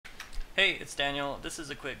Hey, it's Daniel. This is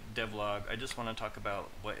a quick devlog. I just want to talk about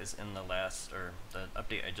what is in the the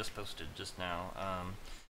update I just posted just now.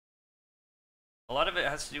 A lot of it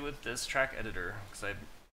has to do with this track editor, because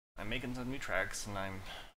I'm making some new tracks, and I'm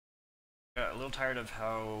got a little tired of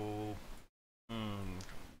how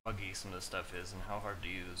buggy some of this stuff is and how hard to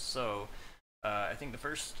use. So, I think the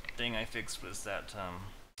first thing I fixed was that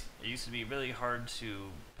it used to be really hard to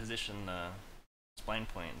position the spline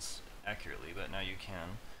points accurately, but now you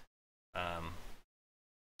can.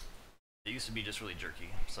 It used to be just really jerky,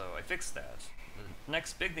 so I fixed that. The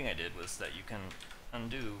next big thing I did was that you can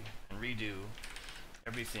undo and redo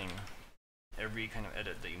everything, every kind of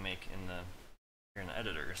edit that you make here in the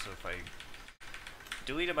editor. So if I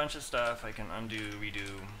delete a bunch of stuff, I can undo,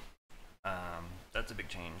 redo. That's a big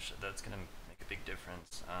change. That's gonna make a big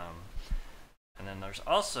difference. And then there's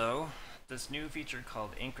also this new feature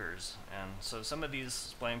called anchors, and so some of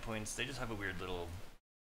these spline points, they just have a weird little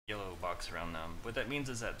yellow box around them. What that means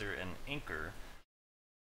is that they're an anchor,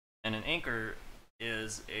 and an anchor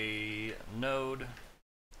is a node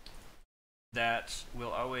that will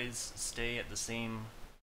always stay at the same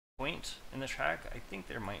point in the track. I think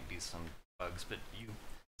there might be some bugs, but you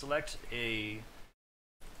select a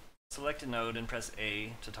node and press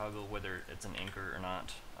A to toggle whether it's an anchor or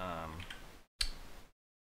not.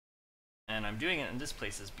 And I'm doing it in this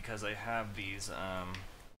places because I have these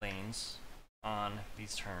lanes on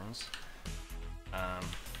these turns.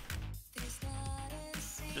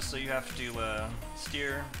 Just so you have to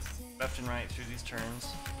steer left and right through these turns.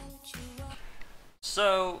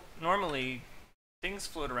 So normally things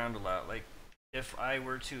float around a lot. Like if I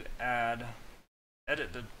were to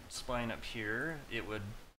edit the spline up here, it would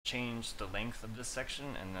change the length of this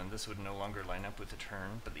section, and then this would no longer line up with the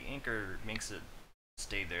turn, but the anchor makes it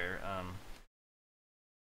stay there.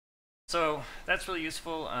 So that's really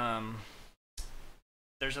useful.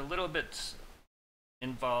 There's a little bit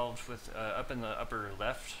involved with up in the upper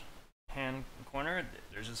left hand corner,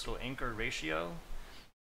 there's this little anchor ratio,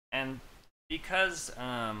 and because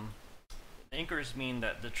anchors mean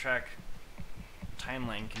that the track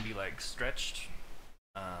timeline can be like stretched,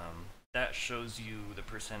 that shows you the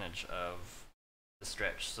percentage of the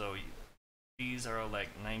stretch. So these are all like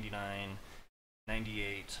 99,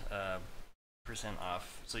 98 percent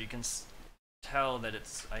off, so you can tell that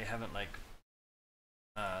I haven't like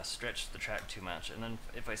stretched the track too much. And then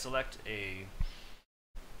if I select a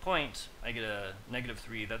point, I get a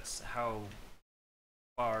 -3. That's how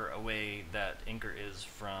far away that anchor is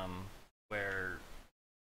from where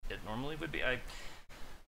it normally would be.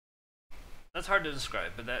 That's hard to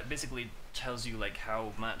describe, but that basically tells you like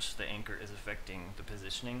how much the anchor is affecting the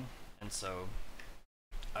positioning. And so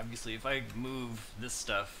obviously if I move this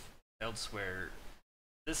stuff elsewhere,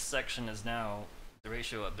 this section is now, the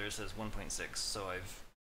ratio up there says 1.6, so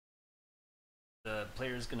the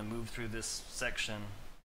player is going to move through this section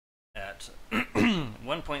at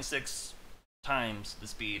 1.6 times the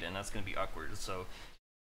speed, and that's going to be awkward. So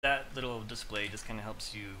that little display just kind of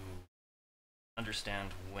helps you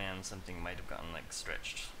understand when something might have gotten like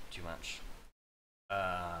stretched too much.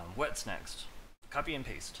 What's next? Copy and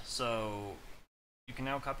paste. So you can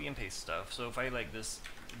now copy and paste stuff. So if I like this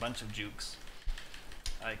bunch of jukes,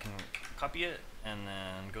 I can copy it and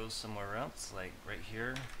then go somewhere else, like right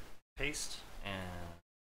here, paste,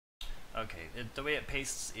 and okay, the way it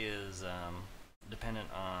pastes is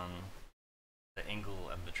dependent on the angle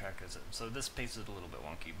of the track. So this paste is a little bit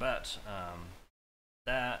wonky, but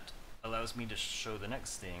that allows me to show the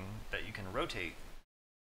next thing, that you can rotate.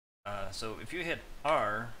 So if you hit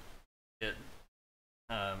R, it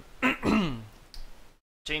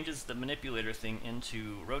changes the manipulator thing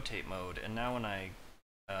into rotate mode, and now when I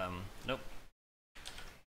nope,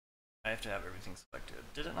 I have to have everything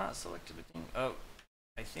selected. Did it not select everything? Oh,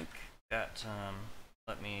 I think that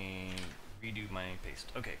let me redo my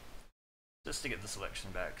paste. Okay, just to get the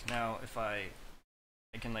selection back. Now if I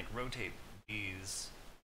can like rotate these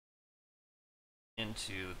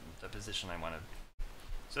into the position I wanted.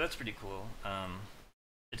 So that's pretty cool.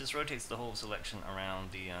 It just rotates the whole selection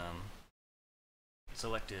around the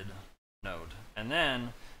selected node. And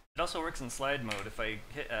then it also works in slide mode. If I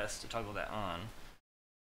hit S to toggle that on,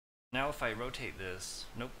 now if I rotate this,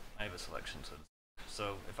 nope, I have a selection.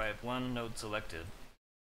 So if I have one node selected,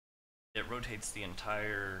 it rotates the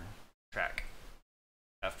entire track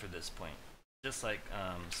after this point. Just like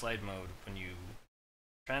slide mode, when you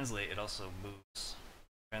translate, it also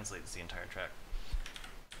translates the entire track.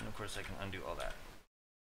 And of course I can undo all that.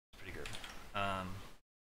 It's pretty good.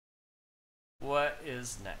 What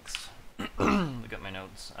is next? Look at my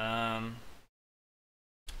notes.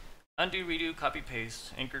 Undo, redo, copy,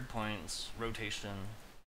 paste, anchored points, rotation.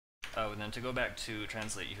 Oh, and then to go back to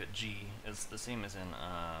translate, you hit G. It's the same as in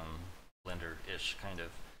Blender-ish, kind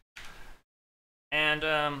of. And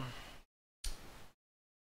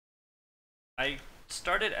I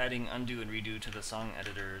started adding undo and redo to the song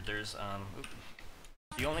editor. There's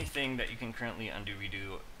the only thing that you can currently undo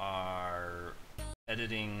redo are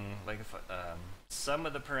editing, like if some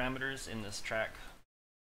of the parameters in this track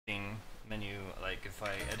thing menu. Like if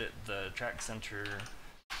I edit the track center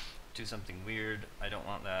to something weird, I don't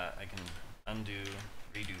want that. I can undo,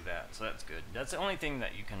 redo that. So that's good. That's the only thing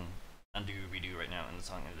that you can undo, redo right now in the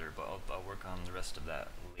song editor. But I'll work on the rest of that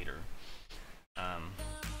later.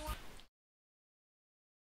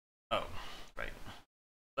 Oh, right.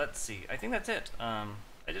 Let's see. I think that's it. I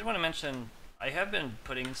did want to mention I have been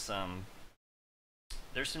putting some.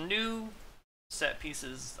 There's some new set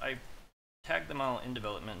pieces. I tagged them all in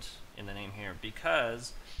development in the name here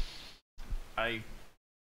because I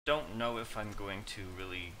don't know if I'm going to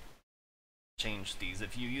really change these.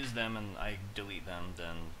 If you use them and I delete them,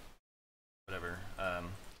 then whatever.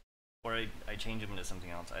 Or I change them into something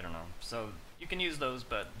else. I don't know. So you can use those,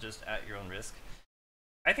 but just at your own risk.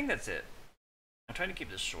 I think that's it. I'm trying to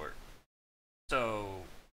keep this short. So,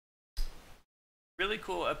 really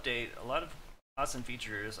cool update. A lot of awesome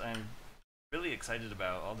features. I'm really excited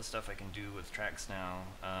about all the stuff I can do with tracks now.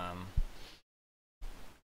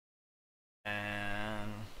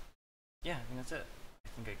 And yeah, I think that's it. I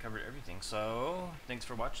think I covered everything. So, thanks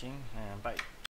for watching, and bye.